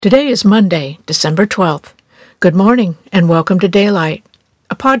Today is Monday, December 12th. Good morning and welcome to Daylight,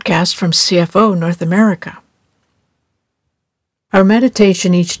 a podcast from CFO North America. Our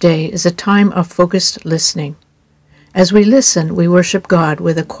meditation each day is a time of focused listening. As we listen, we worship God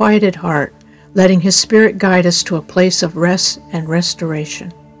with a quieted heart, letting His Spirit guide us to a place of rest and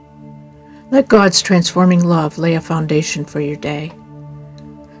restoration. Let God's transforming love lay a foundation for your day.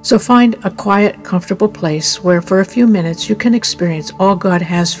 So find a quiet, comfortable place where for a few minutes you can experience all God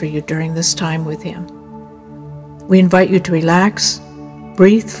has for you during this time with Him. We invite you to relax,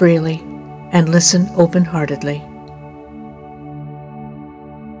 breathe freely, and listen open-heartedly.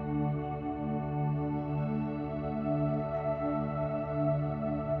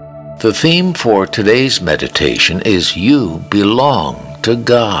 The theme for today's meditation is You Belong to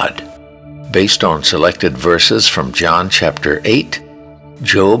God, based on selected verses from John chapter 8,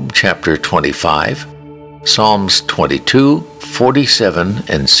 Job chapter 25, Psalms 22, 47,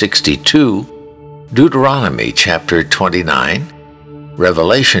 and 62, Deuteronomy chapter 29,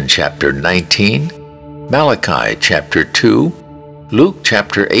 Revelation chapter 19, Malachi chapter 2, Luke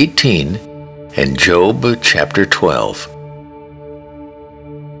chapter 18, and Job chapter 12.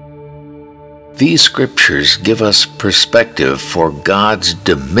 These scriptures give us perspective for God's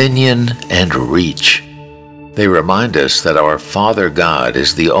dominion and reach. They remind us that our Father God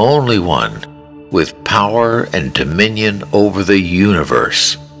is the only one with power and dominion over the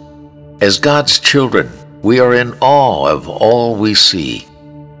universe. As God's children, we are in awe of all we see,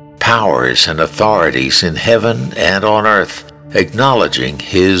 powers and authorities in heaven and on earth, acknowledging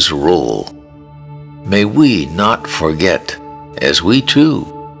His rule. May we not forget, as we too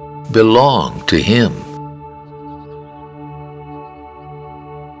belong to Him.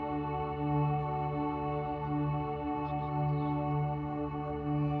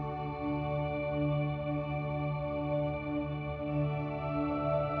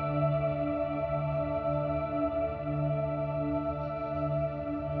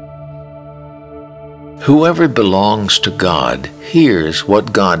 Whoever belongs to God hears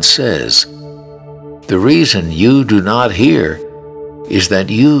what God says. The reason you do not hear is that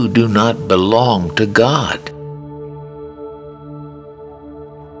you do not belong to God.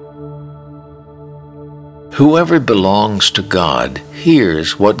 Whoever belongs to God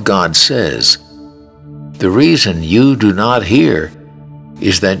hears what God says. The reason you do not hear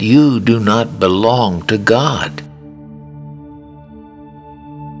is that you do not belong to God.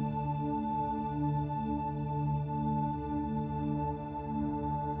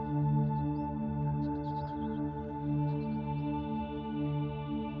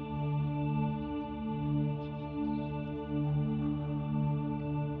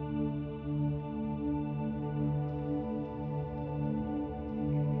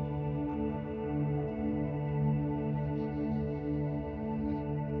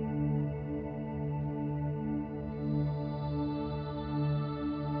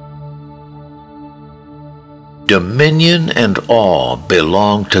 Dominion and awe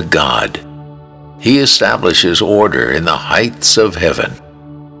belong to God. He establishes order in the heights of heaven.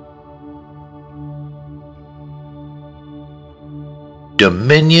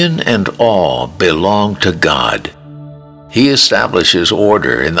 Dominion and awe belong to God. He establishes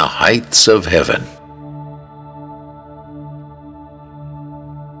order in the heights of heaven.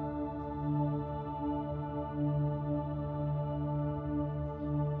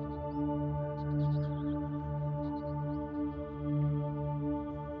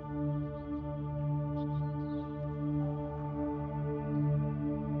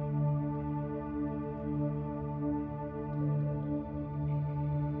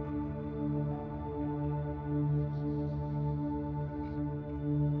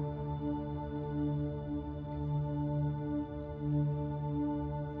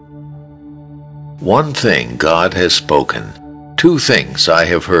 One thing God has spoken, two things I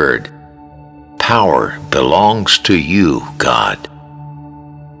have heard. Power belongs to you, God.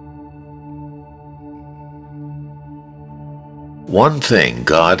 One thing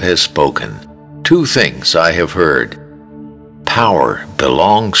God has spoken, two things I have heard. Power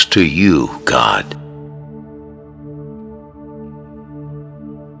belongs to you, God.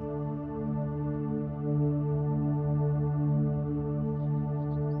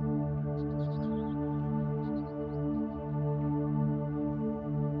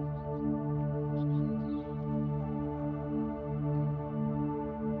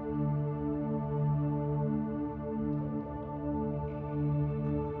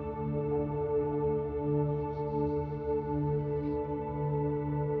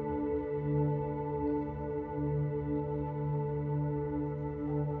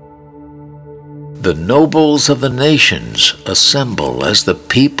 The nobles of the nations assemble as the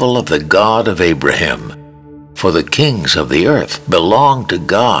people of the God of Abraham. For the kings of the earth belong to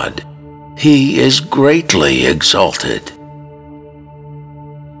God. He is greatly exalted.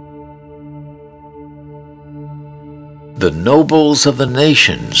 The nobles of the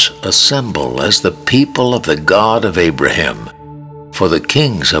nations assemble as the people of the God of Abraham. For the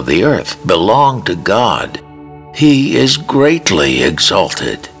kings of the earth belong to God. He is greatly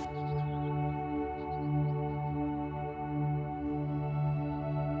exalted.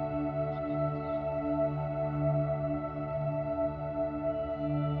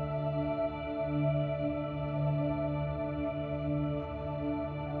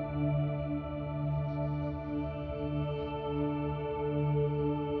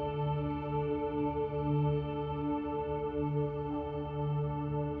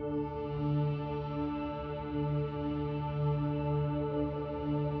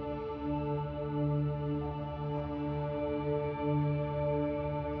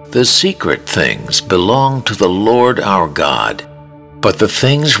 The secret things belong to the Lord our God, but the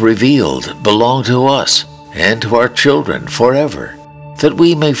things revealed belong to us and to our children forever, that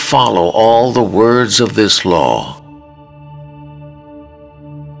we may follow all the words of this law.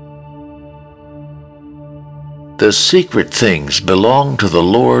 The secret things belong to the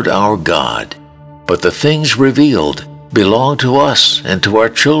Lord our God, but the things revealed belong to us and to our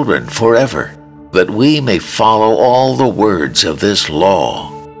children forever, that we may follow all the words of this law.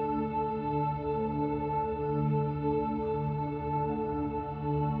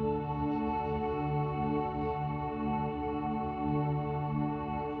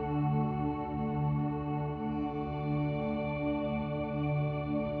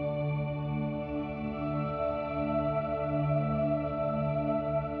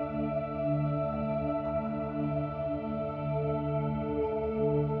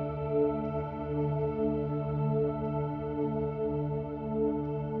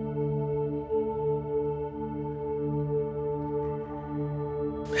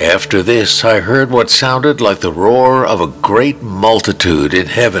 After this I heard what sounded like the roar of a great multitude in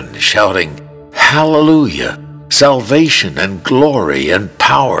heaven, shouting, "Hallelujah! Salvation and glory and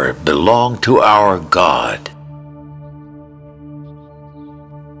power belong to our God."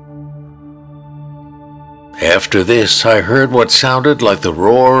 After this I heard what sounded like the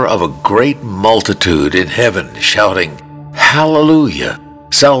roar of a great multitude in heaven, shouting, "Hallelujah!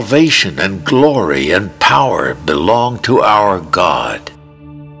 Salvation and glory and power belong to our God."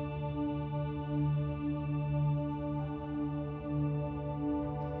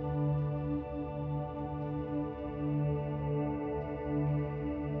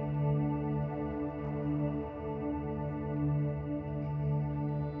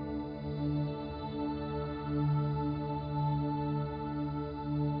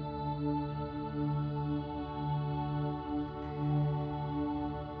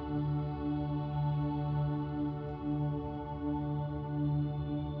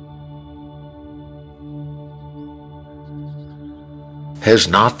 Has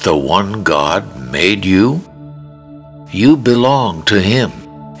not the one God made you? You belong to Him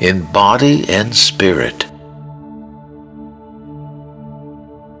in body and spirit.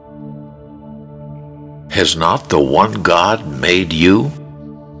 Has not the one God made you?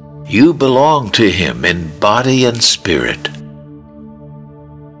 You belong to Him in body and spirit.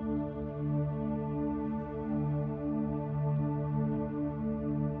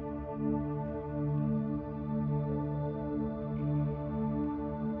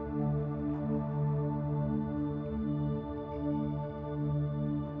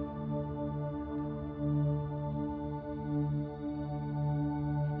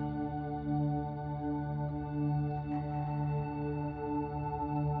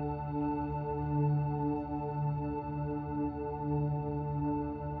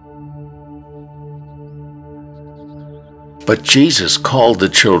 But Jesus called the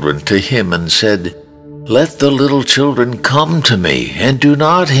children to Him and said, "Let the little children come to me, and do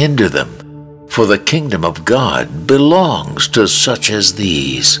not hinder them, for the kingdom of God belongs to such as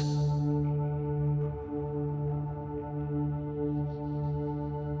these."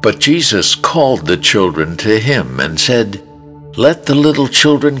 But Jesus called the children to Him and said, "Let the little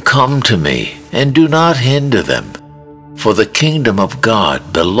children come to me, and do not hinder them, for the kingdom of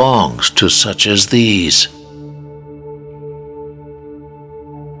God belongs to such as these."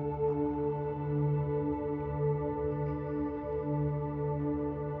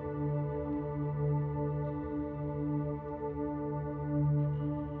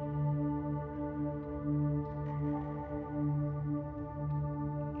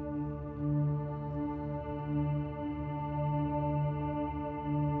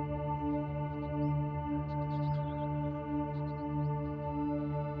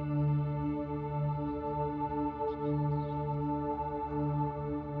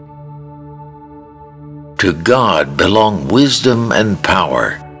 To God belong wisdom and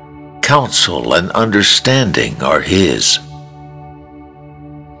power. Counsel and understanding are His.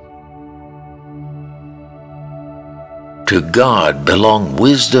 To God belong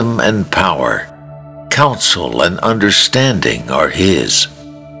wisdom and power. Counsel and understanding are His.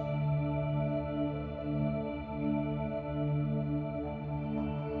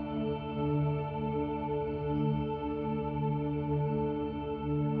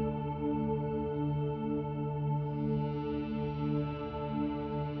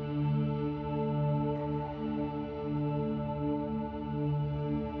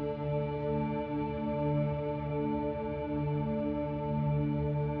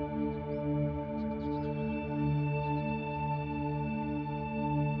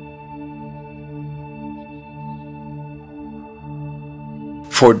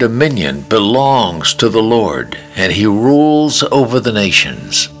 For dominion belongs to the Lord, and He rules over the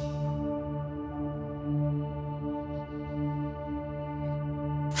nations.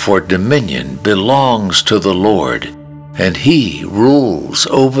 For dominion belongs to the Lord, and He rules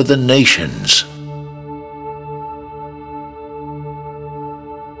over the nations.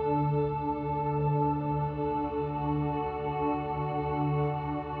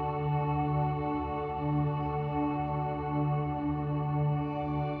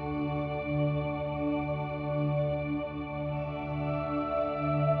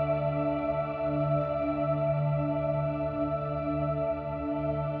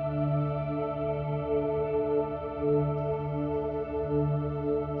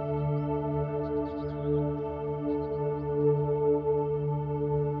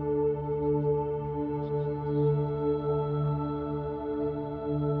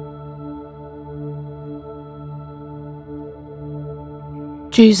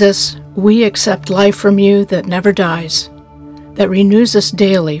 Jesus, we accept life from you that never dies, that renews us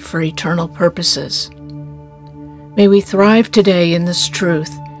daily for eternal purposes. May we thrive today in this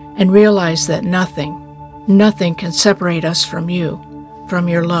truth and realize that nothing can separate us from you, from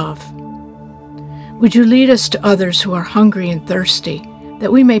your love. Would you lead us to others who are hungry and thirsty,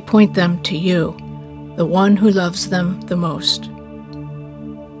 that we may point them to you, the one who loves them the most.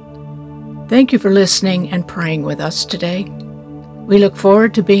 Thank you for listening and praying with us today. We look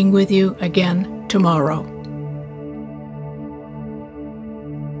forward to being with you again tomorrow.